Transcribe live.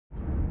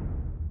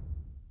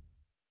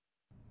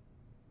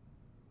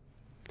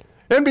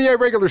NBA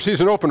regular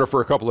season opener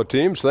for a couple of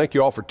teams. Thank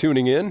you all for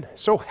tuning in.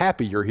 So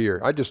happy you're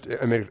here.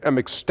 I'm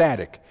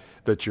ecstatic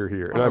that you're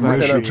here. And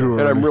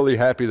I'm really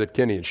happy that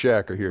Kenny and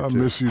Shaq are here, too. I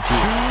miss you, too. Two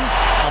of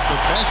the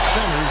best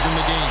centers in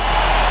the game.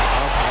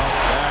 How about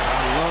that?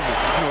 I love it.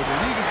 You know, the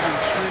league has been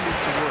trending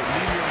toward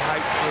medium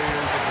height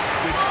players that can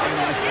switch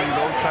endlessly,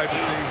 those type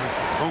of things. And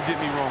don't get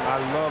me wrong, I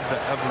love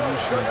the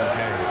evolution of the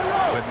game.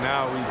 But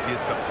now we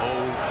get the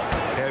old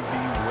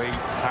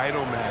heavyweight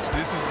title match.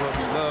 This is what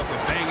we love, the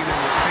banging in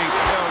the paint,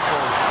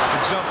 elbows,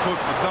 the jump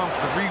hooks, the dunks,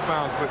 the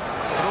rebounds. But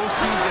for those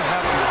teams that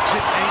have a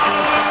legit anchor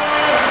inside,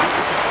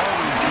 it can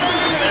always be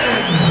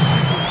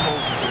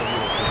superimposes their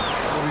will to.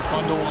 It'll be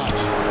fun to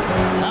watch.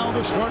 Now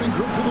the starting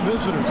group for the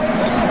visitors.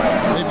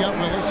 They've got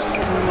Willis.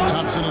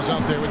 Thompson is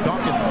out there with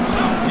Dawkins.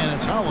 And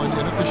it's Howland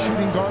in at the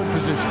shooting guard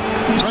position.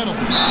 Reynolds.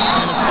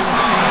 And it's going to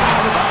be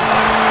out of bounds.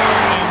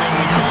 And then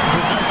we take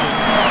possession.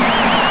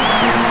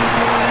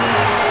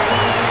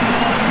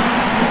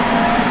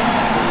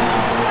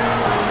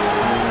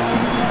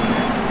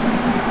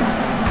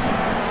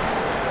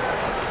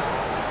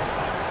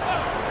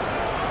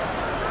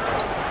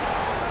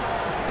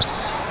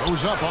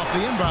 Goes up off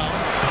the inbound.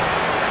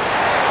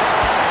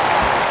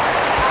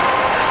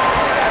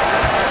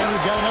 And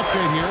we've got an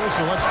update here,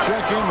 so let's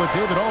check in with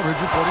David Aldridge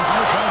reporting from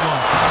the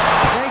sideline.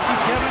 Thank you,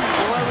 Kevin.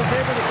 Well, I was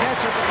able to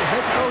catch up with the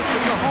head coach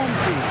of the home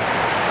team.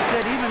 He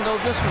said even though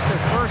this was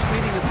their first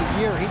meeting of the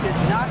year, he did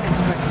not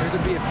expect there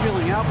to be a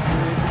filling out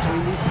period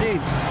between these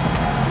teams.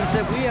 He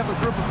said, we have a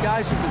group of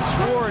guys who can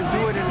score and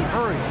do it in a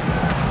hurry.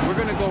 We're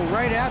going to go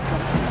right at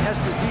them and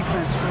test their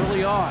defense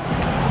early on.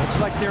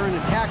 Looks like they're in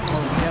attack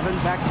mode. Kevin,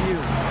 back to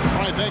you.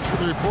 All right, thanks for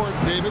the report,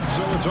 David.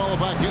 So it's all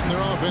about getting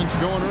their offense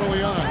going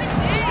early on.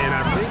 And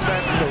I think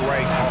that's the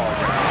right call.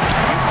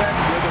 Get that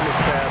rhythm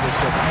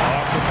established at the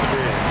offensive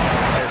end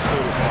as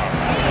soon as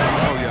possible.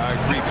 Oh, yeah, I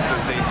agree,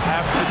 because they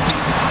have to be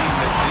the team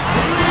that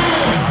dictates the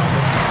style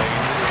of play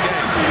in this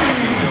game.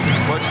 They'll be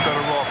much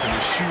better off in a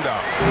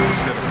shootout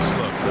instead of a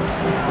slugfest.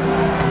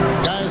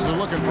 Guys are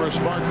looking for a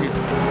spark here.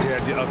 Yeah,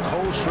 a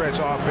cold stretch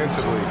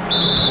offensively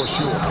for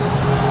sure.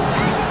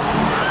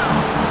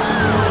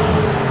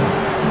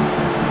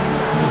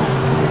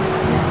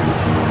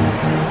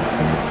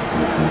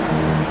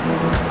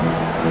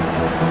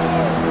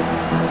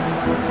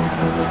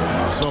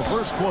 So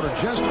first quarter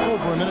just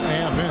over a minute and a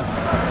half in.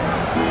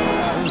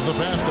 Here's the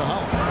pass to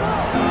Howell.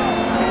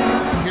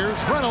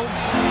 Here's Reynolds.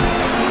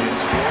 They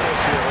scored us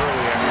here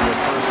early after their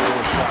first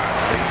 4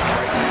 shots. They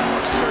right now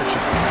are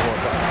searching for a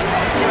bucket.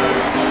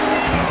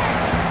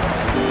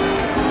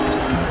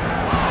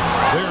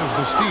 There's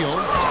the steal.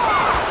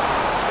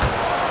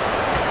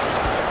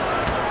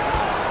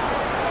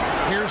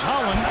 Here's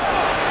Howland.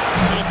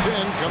 It's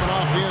in, coming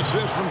off the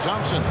assist from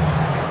Thompson.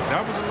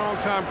 That was a long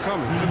time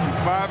coming. Took them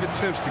 5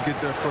 attempts to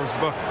get their first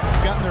bucket.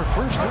 Gotten their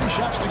first 3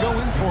 shots to go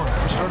in for it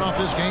to start off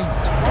this game.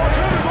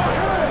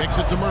 Kicks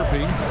it to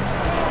Murphy.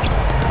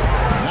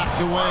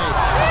 Knocked away.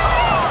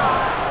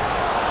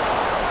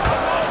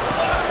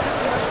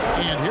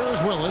 And here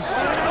is Willis.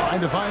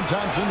 Trying to find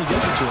Thompson. He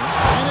gets it to him.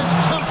 And it's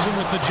Thompson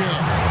with the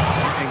jam.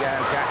 And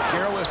guys got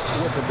careless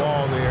with the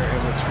ball there,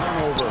 and the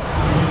turnover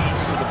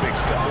leads to the big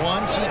stuff.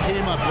 Once he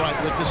came up right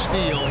with the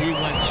steal, he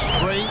went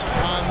straight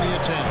on the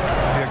attempt.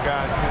 Yeah,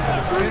 guys,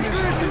 the finish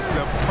is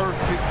the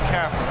perfect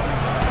cap.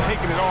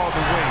 Taking it all the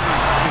way to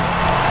the team.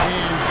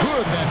 And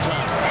good that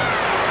time.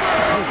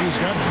 Murphy's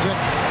got 6.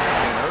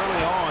 And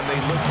early on, they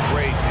looked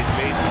great. They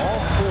made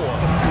all 4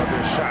 of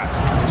their shots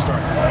to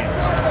start this game.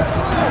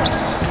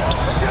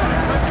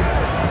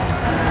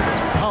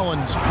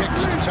 Collins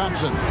kicks to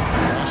Thompson.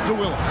 Pass to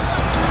Willis.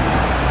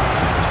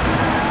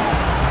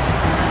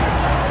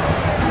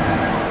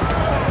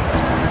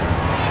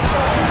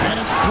 And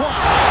it's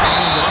blocked.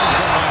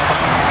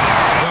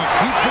 They'll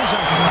keep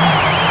possession.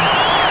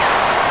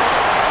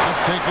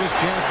 Let's take this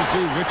chance to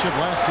see which of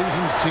last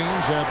season's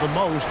teams had the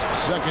most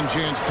second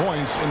chance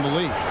points in the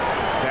league.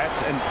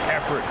 That's an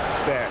effort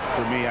stat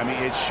for me. I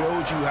mean, it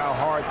shows you how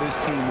hard this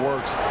team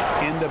works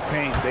in the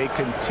paint. They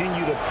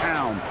continue to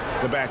pound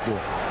the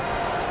backdoor.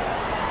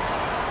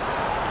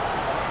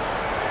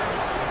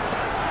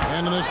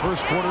 And in this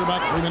first quarter,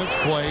 about 3 minutes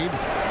played.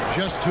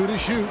 Just 2 to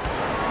shoot.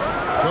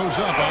 Goes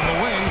up on the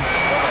wing.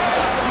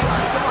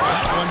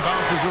 That one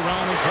bounces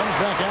around and comes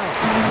back out.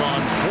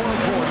 Gone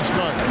 4-4 to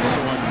start. So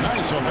a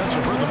nice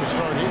offensive rhythm to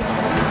start here.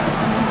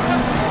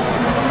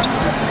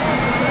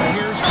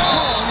 Here's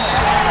Strong.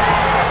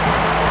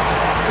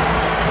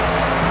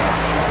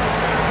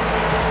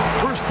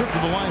 First trip to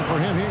the line for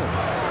him here.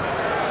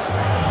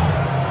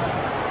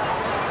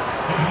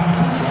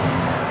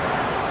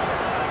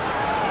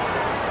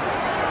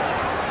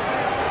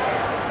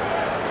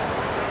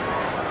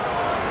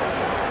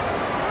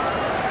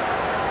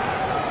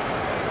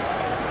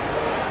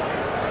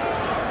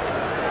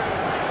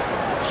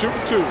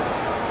 Shoot 2.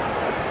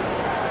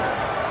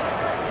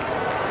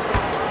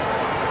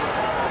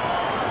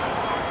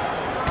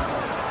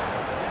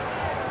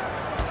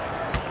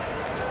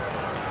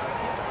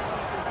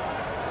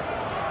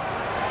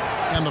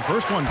 And the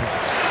first one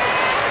drops.